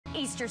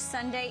Easter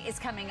Sunday is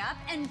coming up,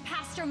 and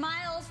Pastor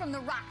Miles from the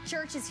Rock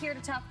Church is here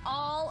to talk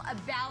all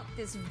about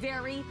this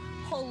very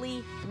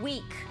holy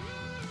week.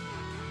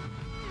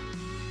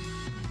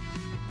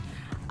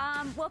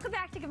 Welcome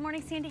back to Good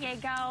Morning San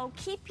Diego.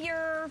 Keep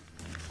your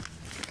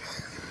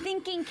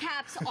thinking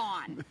caps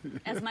on,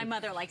 as my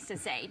mother likes to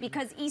say,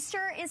 because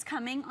Easter is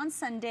coming on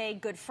Sunday.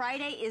 Good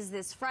Friday is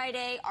this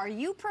Friday. Are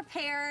you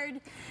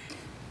prepared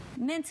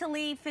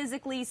mentally,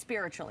 physically,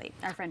 spiritually?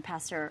 Our friend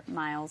Pastor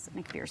Miles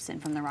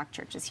McPherson from the Rock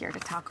Church is here to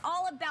talk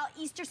all about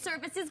Easter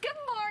services. Good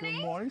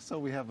morning. Good morning. So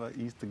we have a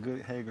Easter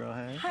good. Hey, girl,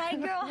 hey. Hi,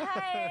 girl,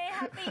 hey.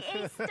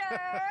 Happy Easter.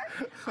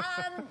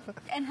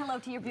 And hello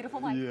to your beautiful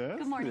wife. Yes,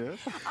 good morning. Yes.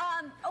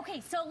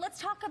 Okay, so let's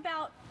talk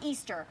about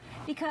Easter,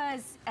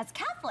 because as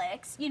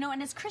Catholics, you know,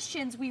 and as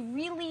Christians, we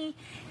really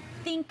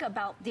think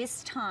about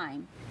this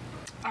time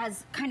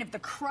as kind of the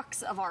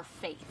crux of our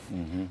faith.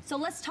 Mm-hmm. So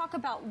let's talk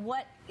about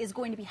what is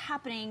going to be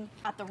happening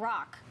at the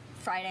Rock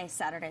Friday,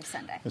 Saturday,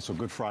 Sunday. And so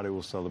Good Friday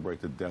will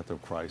celebrate the death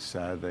of Christ.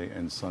 Saturday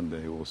and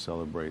Sunday will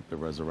celebrate the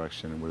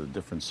resurrection, and with a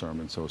different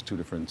sermon. So it's two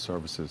different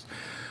services.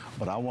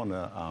 But I want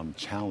to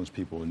challenge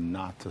people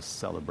not to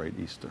celebrate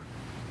Easter.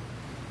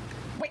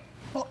 Wait,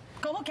 well,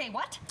 okay,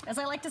 what? As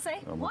I like to say,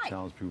 I want to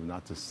challenge people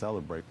not to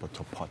celebrate, but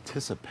to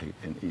participate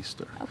in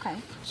Easter. Okay.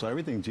 So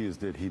everything Jesus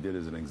did, he did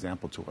as an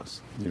example to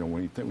us. You know,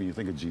 when you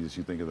think of Jesus,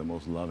 you think of the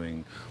most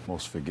loving,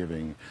 most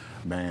forgiving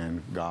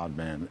man,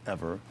 God-man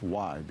ever.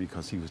 Why?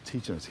 Because he was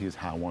teaching us, here's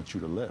how I want you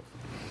to live.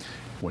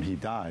 When he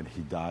died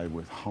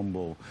with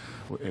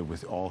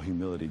with all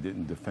humility,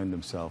 didn't defend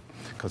himself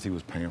because he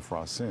was paying for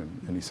our sin.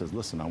 And he says,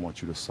 listen, I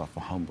want you to suffer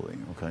humbly,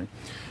 okay?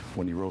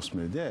 When he rose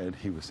from the dead,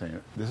 he was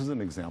saying, this is an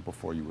example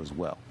for you as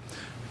well.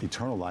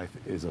 Eternal life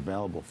is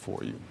available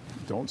for you.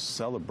 Don't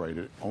celebrate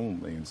it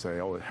only and say,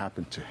 oh, it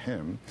happened to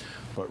him,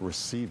 but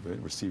receive it,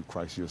 receive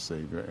Christ your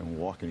Savior, and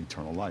walk in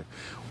eternal life.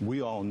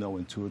 We all know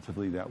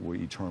intuitively that we're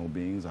eternal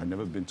beings. I've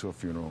never been to a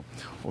funeral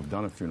or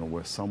done a funeral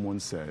where someone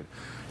said,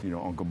 you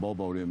know, Uncle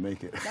Bobo didn't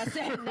make it. That's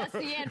it. That's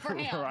the end for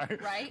him,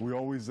 right? We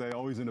always say,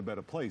 always in a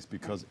better place,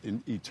 because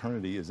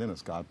eternity is in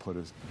us. God put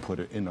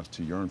it in us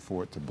to yearn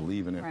for it, to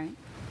believe in it. Right.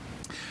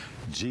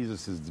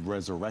 Jesus'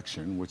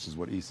 resurrection, which is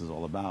what Easter is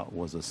all about,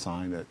 was a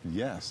sign that,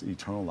 yes,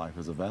 eternal life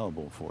is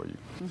available for you.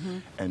 Mm-hmm.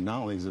 And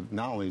not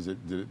only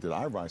did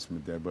I rise from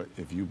the dead, but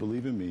if you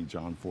believe in me,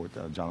 John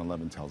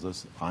 11 tells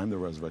us, I'm the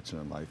resurrection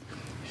and life.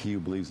 He who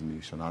believes in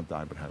me shall not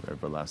die but have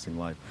everlasting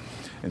life.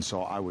 And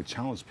so I would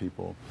challenge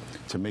people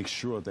to make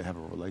sure they have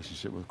a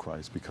relationship with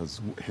Christ, because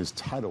his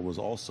title was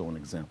also an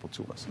example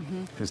to us.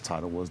 Mm-hmm. His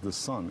title was the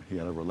Son. He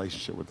had a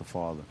relationship with the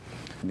Father.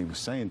 And he was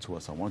saying to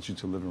us, I want you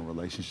to live in a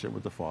relationship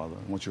with the Father.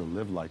 I want you to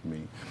live like me.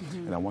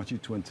 Mm-hmm. And I want you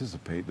to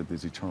anticipate that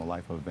there's eternal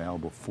life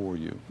available for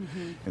you.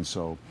 Mm-hmm. And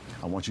so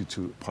I want you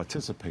to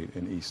participate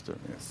in Easter.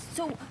 Yes.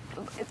 So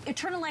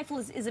eternal life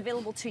is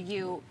available to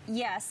you,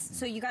 yes,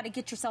 so you got to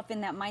get yourself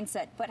in that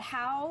mindset. But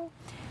how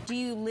do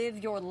you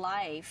live your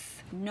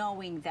life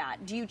knowing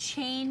that? Do you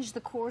change the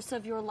course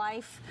of your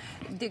life?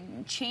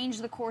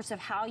 Change the course of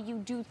how you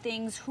do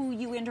things, who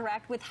you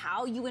interact with,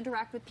 how you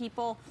interact with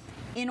people,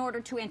 in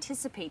order to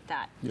anticipate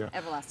that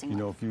everlasting life?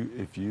 You know,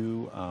 if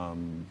you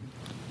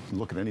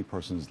look at any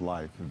person's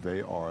life,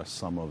 they are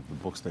some of the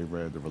books they've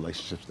read, the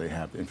relationships they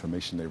have, the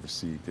information they've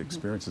received, the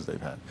experiences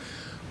they've had.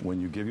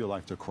 When you give your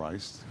life to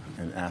Christ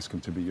and ask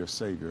him to be your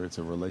Savior, it's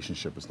a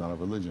relationship. It's not a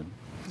religion.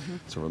 Mm-hmm.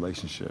 It's a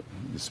relationship.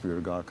 The Spirit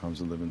of God comes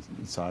to live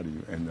inside of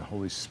you, and the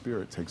Holy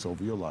Spirit takes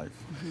over your life.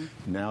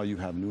 Mm-hmm. Now you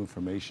have new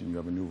information. You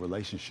have a new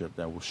relationship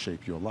that will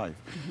shape your life.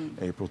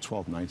 Mm-hmm. April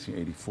 12,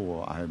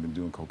 1984, I had been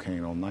doing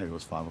cocaine all night. It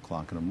was 5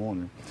 o'clock in the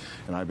morning,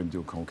 and I've been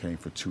doing cocaine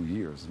for 2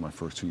 years. My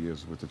first 2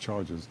 years with the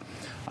charges.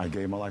 I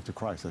gave my life to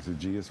Christ. I said,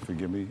 Jesus,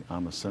 forgive me.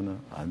 I'm a sinner.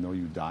 I know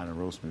you died and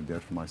rose from the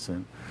dead for my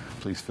sin.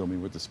 Please fill me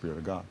with the Spirit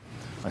of God.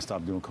 I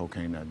stopped doing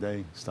cocaine that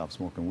day, stopped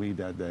smoking weed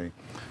that day,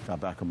 got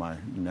back with my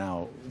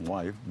now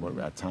wife, but at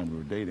that time we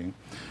were dating.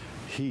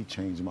 He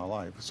changed my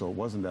life. So it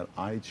wasn't that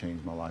I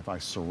changed my life. I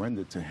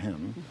surrendered to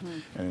him.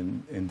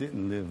 Mm-hmm. and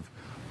didn't live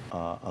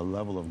a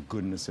level of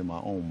goodness in my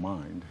own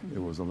mind. Mm-hmm.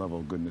 It was a level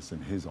of goodness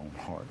in his own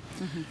heart.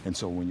 Mm-hmm. And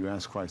so when you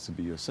ask Christ to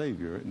be your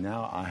Savior,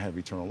 now I have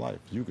eternal life.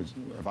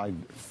 If I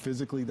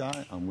physically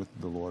die, I'm with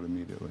the Lord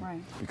immediately,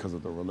 because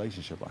of the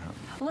relationship I have.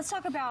 Well, let's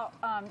talk about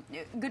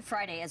Good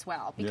Friday as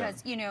well,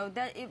 because you know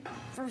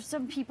for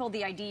some people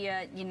the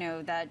idea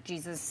that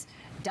Jesus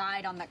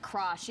died on that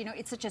cross,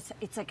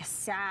 it's like a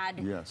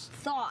sad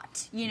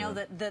thought,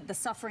 the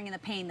suffering and the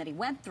pain that he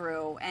went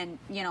through, and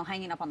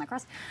hanging up on that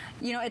cross,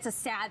 it's a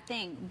sad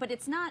thing. But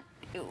it's not,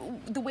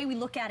 the way we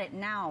look at it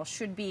now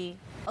should be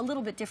a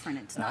little bit different.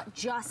 It's not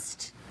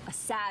just a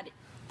sad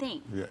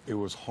thing. Yeah, it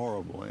was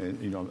horrible.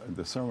 And, you know,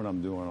 the sermon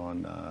I'm doing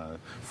on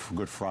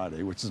Good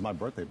Friday, which is my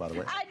birthday, by the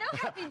way. I know,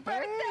 happy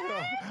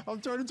birthday! I'm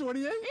turning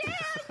 28.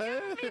 Yeah,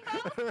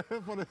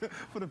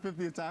 for the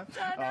 50th time.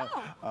 I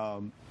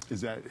know.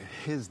 Is that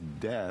his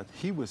death,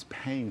 he was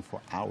paying for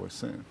our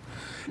sin.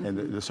 And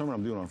the sermon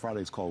I'm doing on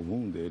Friday is called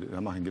Wounded, and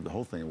I'm not going to give the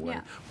whole thing away,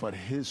 but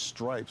his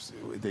stripes,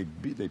 they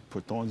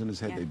put thorns in his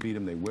head, they beat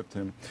him, they whipped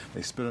him,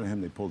 they spit on him,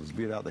 they pulled his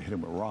beard out, they hit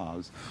him with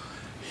rods.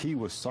 He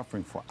was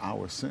suffering for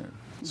our sin.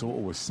 So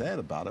what was said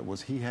about it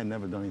was he had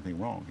never done anything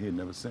wrong. He had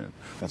never sinned.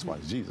 That's why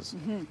he's Jesus.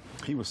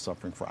 He was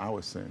suffering for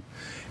our sin.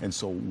 And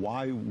so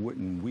why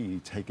wouldn't we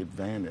take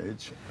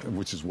advantage,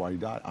 which is why he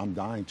died? I'm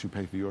dying to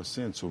pay for your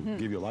sin, so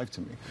give your life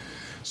to me.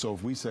 So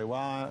if we say,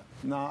 well,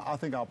 no, I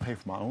think I'll pay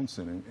for my own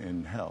sin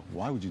in hell.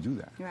 Why would you do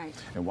that? Right.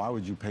 And why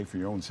would you pay for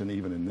your own sin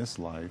even in this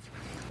life?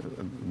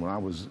 When I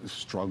was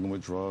struggling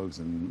with drugs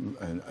and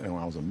when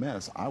I was a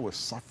mess, I was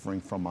suffering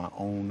from my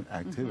own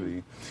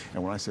activity.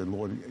 And when I said,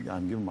 Lord,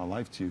 I'm giving my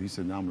life to you, he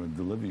said, now I'm going to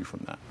deliver you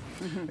from that.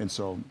 And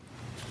so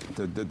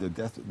the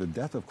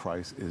death of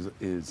Christ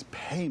is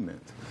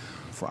payment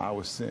for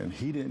our sin.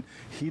 He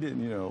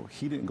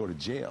didn't go to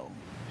jail.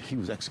 He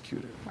was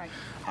executed. Right.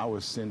 Our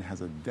sin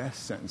has a death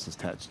sentence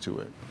attached to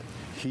it.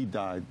 He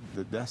died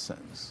the death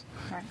sentence.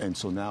 Right. And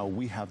so now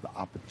we have the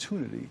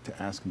opportunity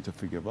to ask him to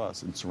forgive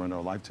us and surrender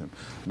our life to him.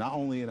 Not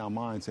only in our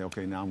mind say,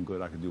 okay, now I'm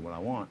good, I can do what I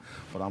want,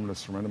 but I'm going to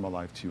surrender my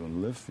life to you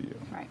and live for you.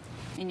 Right.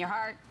 In your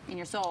heart, in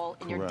your soul,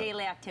 in your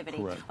daily activity.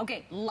 Correct.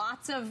 Okay,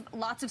 lots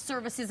of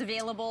services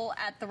available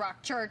at the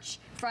Rock Church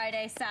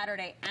Friday,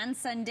 Saturday, and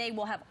Sunday.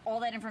 We'll have all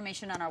that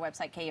information on our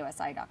website,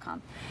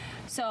 kusi.com.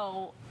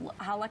 So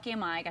how lucky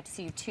am I? I got to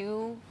see you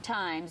 2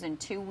 times in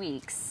 2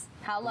 weeks.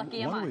 How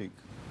lucky am I? 1 week.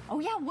 Oh,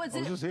 yeah, was it?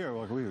 I was just here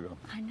like a week ago.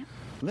 I know.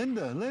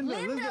 Linda,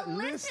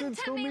 listen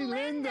to me,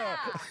 Linda.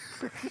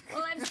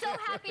 Well, I'm so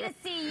happy to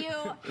see you.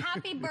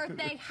 Happy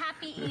birthday,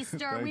 happy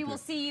Easter. We will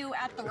see you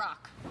at the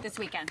Rock this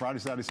weekend. Friday,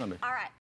 Saturday, Sunday. All right.